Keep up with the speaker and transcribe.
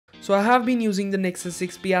So I have been using the Nexus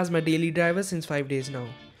 6P as my daily driver since 5 days now.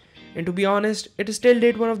 And to be honest, it is till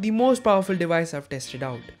date one of the most powerful devices I've tested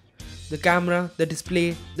out. The camera, the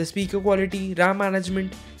display, the speaker quality, RAM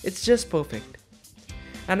management, it's just perfect.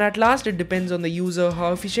 And at last it depends on the user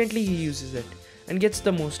how efficiently he uses it and gets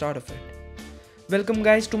the most out of it. Welcome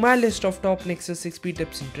guys to my list of top Nexus 6P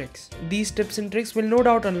tips and tricks. These tips and tricks will no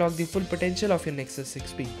doubt unlock the full potential of your Nexus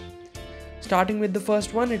 6P. Starting with the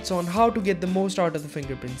first one, it's on how to get the most out of the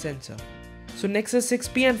fingerprint sensor. So Nexus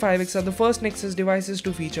 6P and 5X are the first Nexus devices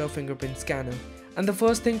to feature a fingerprint scanner, and the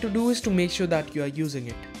first thing to do is to make sure that you are using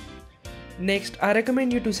it. Next, I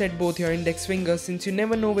recommend you to set both your index fingers since you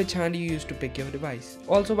never know which hand you use to pick your device.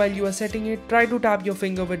 Also, while you are setting it, try to tap your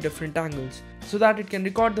finger with different angles so that it can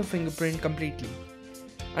record the fingerprint completely.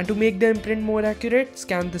 And to make the imprint more accurate,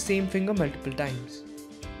 scan the same finger multiple times.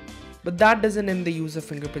 But that doesn't end the use of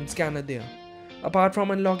fingerprint scanner there. Apart from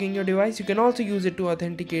unlocking your device, you can also use it to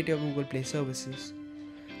authenticate your Google Play services.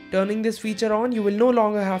 Turning this feature on, you will no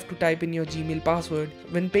longer have to type in your Gmail password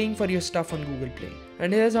when paying for your stuff on Google Play.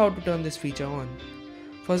 And here's how to turn this feature on.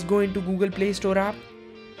 First, go into Google Play Store app,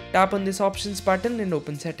 tap on this options button and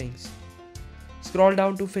open settings. Scroll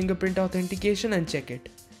down to fingerprint authentication and check it.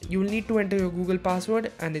 You will need to enter your Google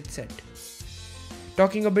password and it's set.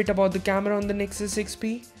 Talking a bit about the camera on the Nexus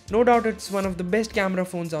 6P, no doubt it's one of the best camera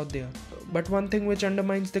phones out there. But one thing which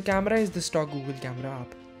undermines the camera is the stock Google camera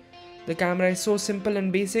app. The camera is so simple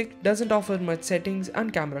and basic, doesn't offer much settings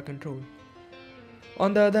and camera control.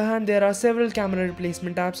 On the other hand, there are several camera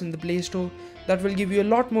replacement apps in the Play Store that will give you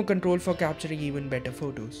a lot more control for capturing even better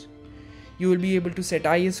photos. You will be able to set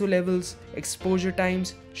ISO levels, exposure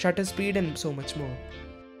times, shutter speed and so much more.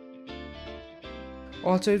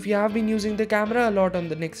 Also, if you have been using the camera a lot on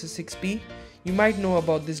the Nexus 6P, you might know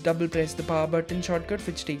about this double press the power button shortcut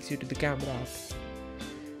which takes you to the camera app.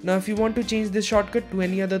 Now if you want to change this shortcut to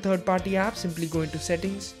any other third-party app, simply go into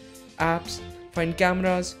settings, apps, find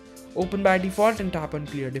cameras, open by default and tap on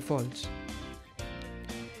clear defaults.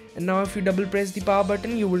 And now if you double press the power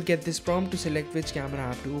button, you will get this prompt to select which camera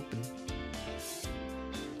app to open.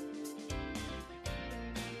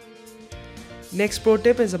 Next pro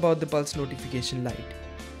tip is about the pulse notification light.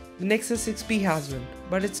 The Nexus 6P has one,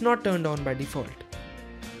 but it's not turned on by default.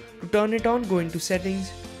 To turn it on, go into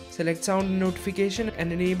settings, select sound and notification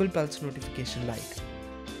and enable pulse notification light.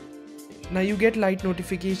 Now you get light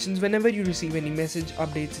notifications whenever you receive any message,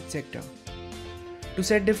 updates, etc. To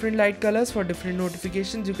set different light colors for different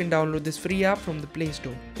notifications, you can download this free app from the Play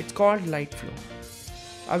Store. It's called Lightflow.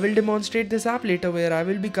 I will demonstrate this app later where I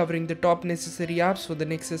will be covering the top necessary apps for the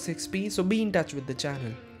Nexus 6P, so be in touch with the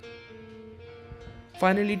channel.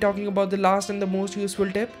 Finally, talking about the last and the most useful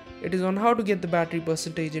tip, it is on how to get the battery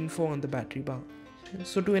percentage info on the battery bar.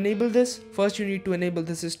 So to enable this, first you need to enable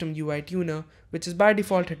the system UI tuner, which is by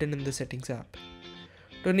default hidden in the settings app.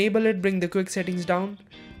 To enable it, bring the quick settings down,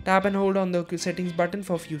 tap and hold on the settings button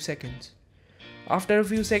for a few seconds. After a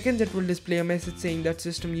few seconds, it will display a message saying that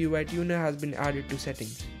system UI tuner has been added to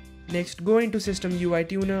settings. Next, go into system UI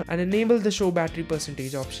tuner and enable the show battery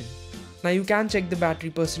percentage option. Now you can check the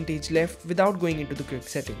battery percentage left without going into the quick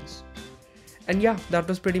settings. And yeah, that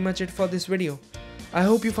was pretty much it for this video. I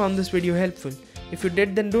hope you found this video helpful. If you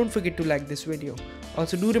did, then don't forget to like this video.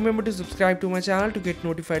 Also do remember to subscribe to my channel to get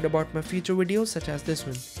notified about my future videos such as this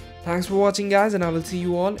one. Thanks for watching guys, and I will see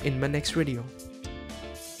you all in my next video.